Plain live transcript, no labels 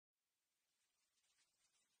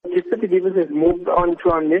Yethu Givers has moved on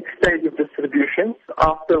to our next stage of distribution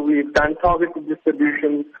after we've done targeted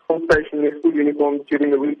distributions, home stationery, school uniforms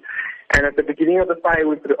during the week. And at the beginning of the fire,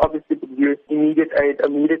 we could obviously produce immediate aid,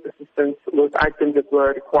 immediate assistance with items that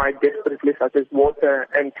were required desperately, such as water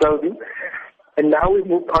and clothing. And now we've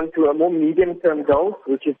moved on to a more medium-term goal,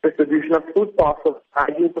 which is distribution of food parcels,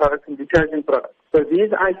 hygiene products, and detergent products. So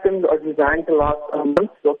these items are designed to last a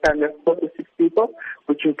month for families of 4 to 6 people,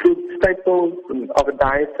 which includes staples of a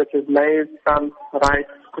diet such as maize, rice,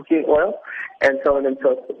 cooking oil, and so on and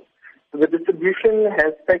so forth. The distribution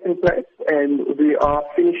has taken place, and we are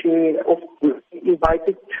finishing off. We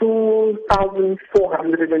invited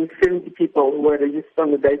 2,470 people who were registered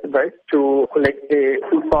on the database to collect their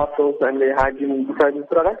food parcels and their hygiene and detergent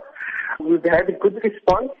products. We've had a good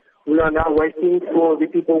response. We are now waiting for the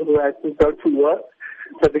people who have to go to work.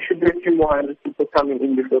 So there should be a few more hundred people coming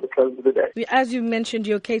in before the close of the day. As you mentioned,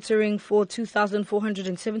 you're catering for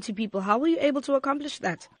 2,470 people. How were you able to accomplish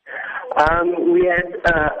that? We had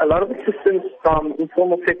a lot of assistance from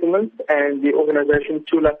informal settlements and the organization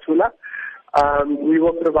Tula Tula. We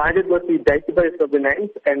were provided with the database of the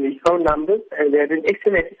names and the phone numbers, and they had an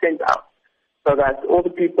SMS sent out so that all the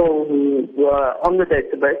people who were on the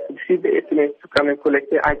database received the SMS to come and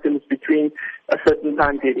collect their items between a certain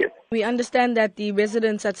time period. We understand that the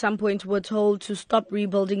residents at some point were told to stop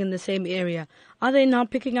rebuilding in the same area. Are they now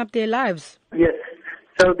picking up their lives? Yes.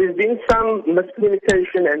 So there's been some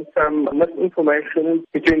miscommunication and some misinformation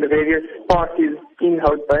between the various parties in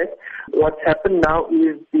Hout Bay. What's happened now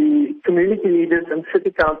is the community leaders and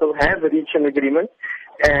city council have reached an agreement,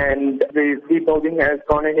 and the rebuilding has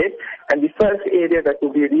gone ahead. And the first area that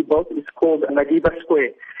will be rebuilt is called Madiba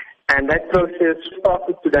Square. And that process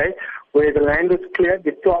started today, where the land was cleared,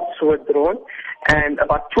 the plots were drawn, and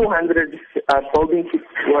about 200 building kits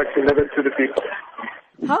were delivered to the people.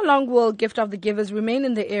 How long will Gift of the Givers remain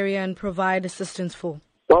in the area and provide assistance for?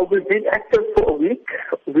 Well, we've been active for a week.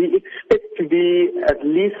 We expect to be at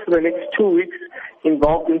least for the next 2 weeks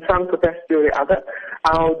involved in some capacity or the other.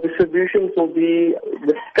 Our distributions will be,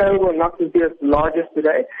 the scale will not be as large as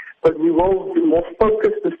today, but we will do more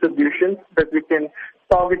focused distributions that we can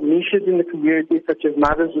target niches in the community, such as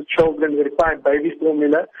mothers with children who require baby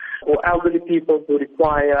formula, or elderly people who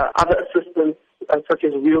require other assistance, such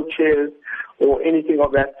as wheelchairs or anything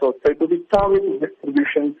of that sort. So it will be targeted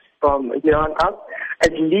distributions from here on out,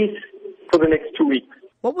 at least for the next 2 weeks.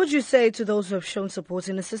 What would you say to those who have shown support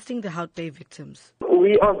in assisting the Hout Bay victims?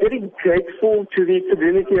 We are very grateful to the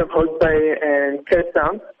community of Hout Bay and Cape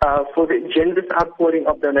Town for the generous outpouring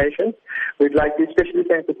of donations. We'd like to especially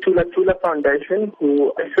thank the Tula Tula Foundation,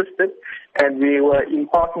 who assisted and we were in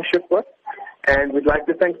partnership with. And we'd like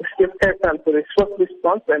to thank the City of Cape Town for their swift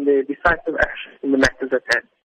response and their decisive action in the matters at hand.